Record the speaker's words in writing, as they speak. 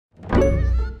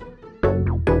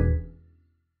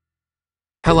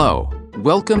Hello,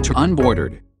 welcome to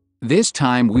Unbordered. This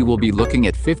time we will be looking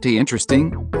at 50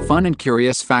 interesting, fun and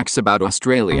curious facts about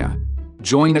Australia.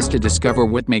 Join us to discover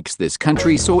what makes this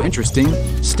country so interesting.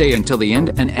 Stay until the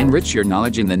end and enrich your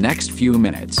knowledge in the next few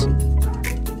minutes.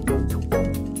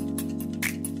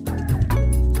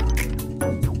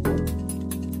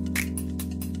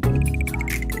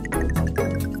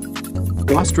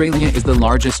 Australia is the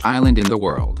largest island in the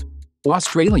world.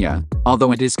 Australia,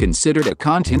 although it is considered a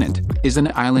continent, is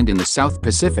an island in the South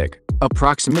Pacific,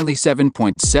 approximately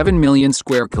 7.7 million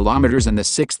square kilometers and the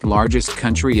sixth largest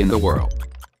country in the world.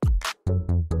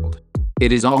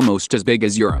 It is almost as big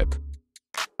as Europe.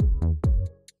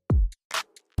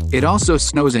 It also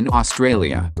snows in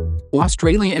Australia.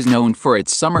 Australia is known for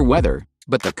its summer weather,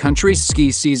 but the country's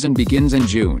ski season begins in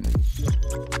June.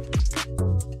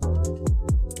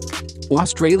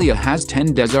 Australia has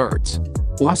 10 deserts.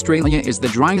 Australia is the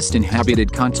driest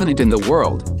inhabited continent in the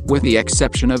world, with the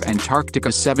exception of Antarctica.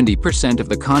 70% of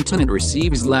the continent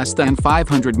receives less than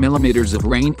 500 millimeters of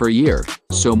rain per year,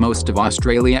 so most of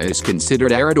Australia is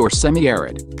considered arid or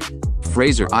semi-arid.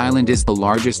 Fraser Island is the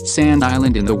largest sand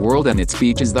island in the world and its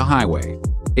beach is the Highway.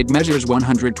 It measures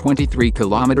 123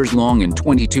 kilometers long and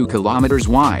 22 kilometers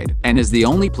wide, and is the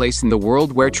only place in the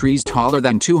world where trees taller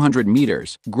than 200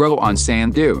 meters grow on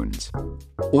sand dunes.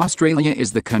 Australia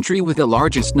is the country with the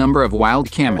largest number of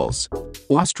wild camels.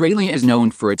 Australia is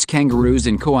known for its kangaroos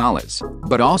and koalas,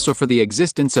 but also for the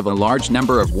existence of a large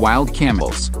number of wild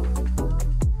camels.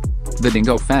 The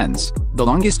dingo fence, the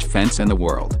longest fence in the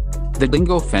world. The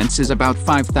dingo fence is about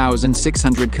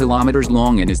 5,600 kilometers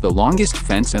long and is the longest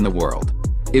fence in the world.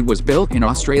 It was built in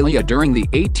Australia during the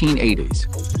 1880s.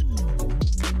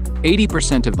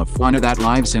 80% of the fauna that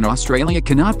lives in Australia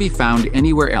cannot be found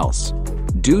anywhere else,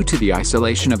 due to the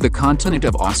isolation of the continent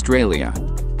of Australia.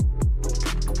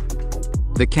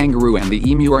 The kangaroo and the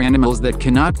emu are animals that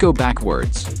cannot go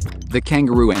backwards. The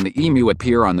kangaroo and the emu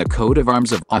appear on the coat of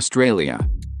arms of Australia.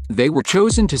 They were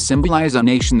chosen to symbolize a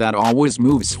nation that always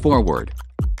moves forward.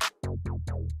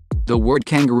 The word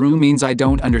kangaroo means "I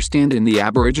don't understand" in the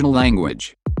Aboriginal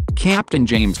language. Captain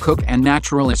James Cook and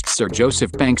naturalist Sir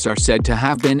Joseph Banks are said to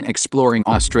have been exploring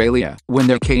Australia when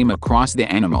they came across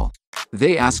the animal.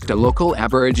 They asked a local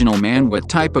Aboriginal man what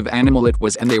type of animal it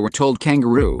was and they were told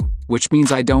kangaroo, which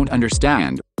means "I don't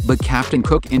understand," but Captain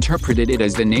Cook interpreted it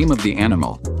as the name of the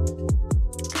animal.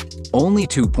 Only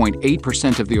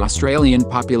 2.8% of the Australian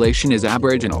population is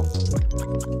Aboriginal.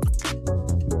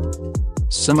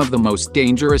 Some of the most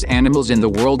dangerous animals in the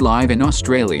world live in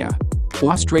Australia.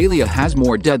 Australia has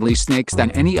more deadly snakes than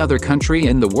any other country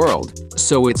in the world,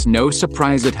 so it's no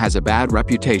surprise it has a bad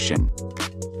reputation.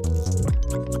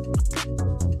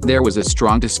 There was a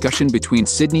strong discussion between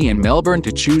Sydney and Melbourne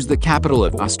to choose the capital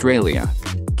of Australia.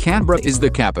 Canberra is the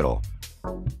capital.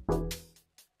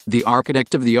 The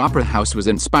architect of the Opera House was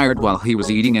inspired while he was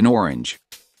eating an orange.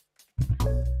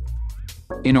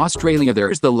 In Australia there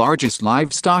is the largest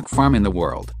livestock farm in the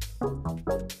world.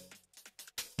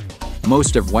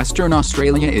 Most of Western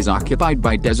Australia is occupied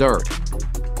by desert.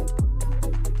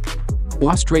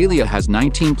 Australia has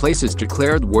 19 places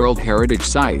declared World Heritage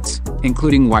Sites,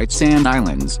 including White Sand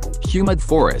Islands, humid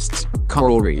forests,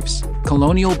 coral reefs,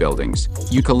 colonial buildings,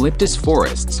 eucalyptus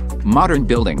forests, modern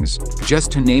buildings, just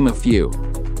to name a few.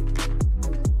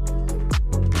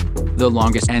 The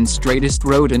longest and straightest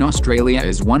road in Australia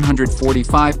is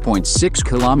 145.6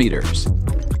 kilometers.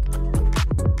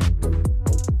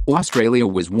 Australia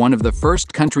was one of the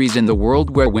first countries in the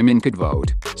world where women could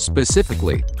vote,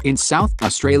 specifically, in South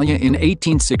Australia in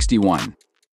 1861.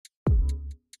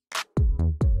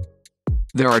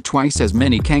 There are twice as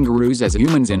many kangaroos as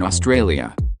humans in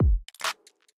Australia.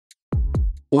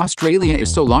 Australia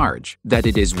is so large that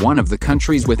it is one of the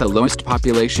countries with the lowest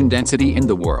population density in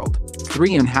the world,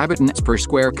 3 inhabitants per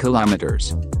square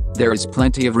kilometers. There is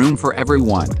plenty of room for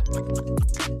everyone.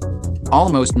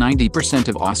 Almost 90%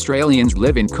 of Australians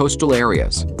live in coastal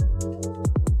areas.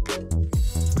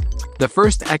 The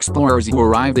first explorers who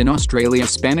arrived in Australia,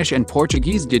 Spanish and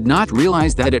Portuguese, did not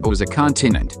realize that it was a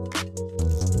continent.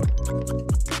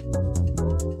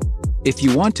 If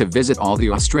you want to visit all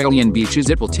the Australian beaches,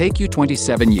 it will take you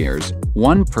 27 years,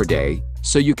 1 per day,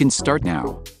 so you can start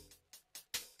now.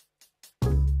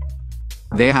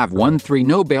 They have won 3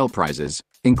 Nobel Prizes,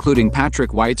 including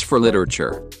Patrick White's for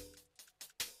literature.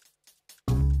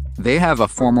 They have a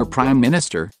former Prime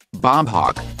Minister, Bob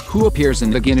Hawke, who appears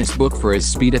in the Guinness Book for his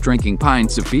speed at drinking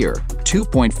pints of beer,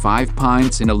 2.5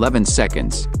 pints in 11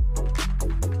 seconds.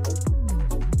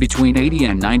 Between 80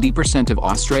 and 90% of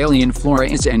Australian flora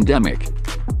is endemic.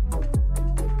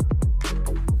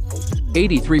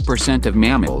 83% of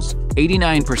mammals,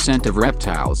 89% of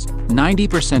reptiles,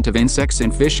 90% of insects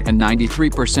and fish and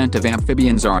 93% of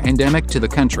amphibians are endemic to the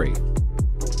country.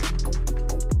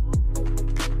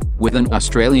 With an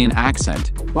Australian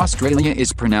accent, Australia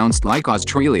is pronounced like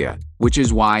Australia, which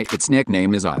is why its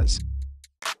nickname is Oz.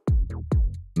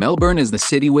 Melbourne is the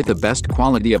city with the best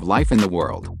quality of life in the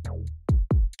world.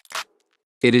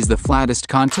 It is the flattest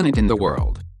continent in the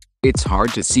world. It's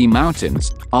hard to see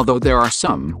mountains, although there are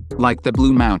some, like the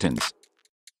Blue Mountains.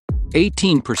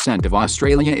 18% of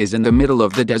Australia is in the middle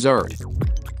of the desert.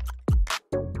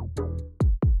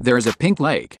 There is a pink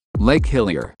lake, Lake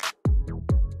Hillier.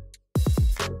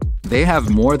 They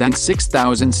have more than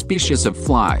 6,000 species of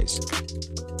flies.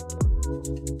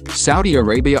 Saudi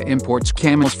Arabia imports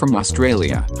camels from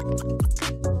Australia.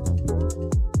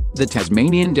 The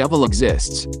Tasmanian devil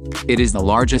exists. It is the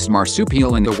largest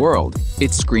marsupial in the world.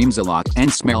 It screams a lot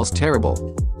and smells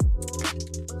terrible.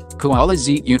 Koalas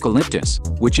eat eucalyptus,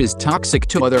 which is toxic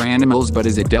to other animals but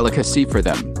is a delicacy for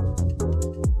them.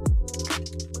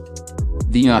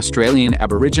 The Australian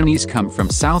Aborigines come from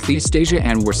Southeast Asia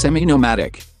and were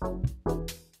semi-nomadic.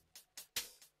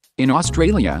 In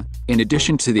Australia, in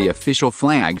addition to the official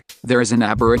flag, there is an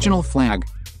Aboriginal flag.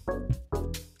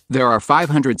 There are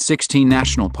 516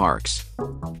 national parks.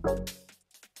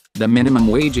 The minimum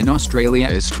wage in Australia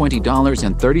is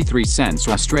 $20.33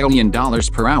 Australian dollars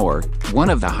per hour, one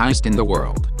of the highest in the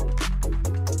world.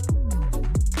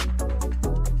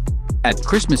 At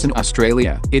Christmas in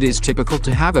Australia, it is typical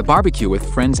to have a barbecue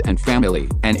with friends and family,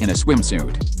 and in a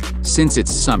swimsuit. Since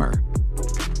it's summer.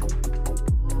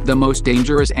 The most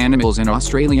dangerous animals in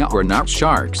Australia are not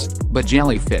sharks, but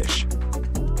jellyfish.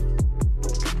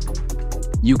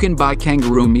 You can buy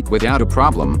kangaroo meat without a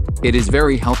problem. It is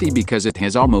very healthy because it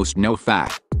has almost no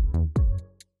fat.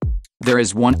 There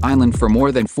is one island for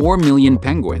more than 4 million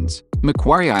penguins,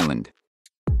 Macquarie Island.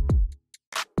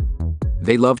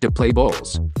 They love to play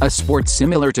bowls, a sport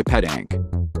similar to petanque.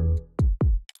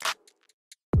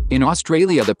 In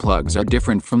Australia, the plugs are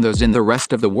different from those in the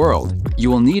rest of the world.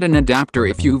 You will need an adapter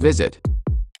if you visit.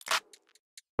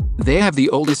 They have the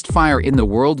oldest fire in the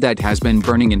world that has been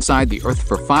burning inside the earth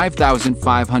for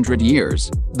 5,500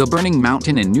 years, the Burning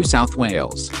Mountain in New South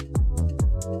Wales.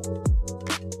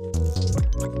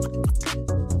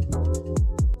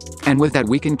 And with that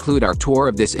we conclude our tour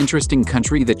of this interesting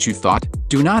country that you thought.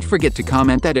 Do not forget to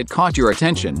comment that it caught your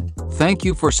attention. Thank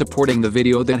you for supporting the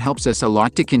video, that helps us a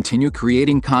lot to continue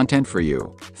creating content for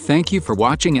you. Thank you for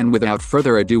watching, and without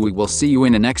further ado we will see you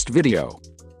in the next video.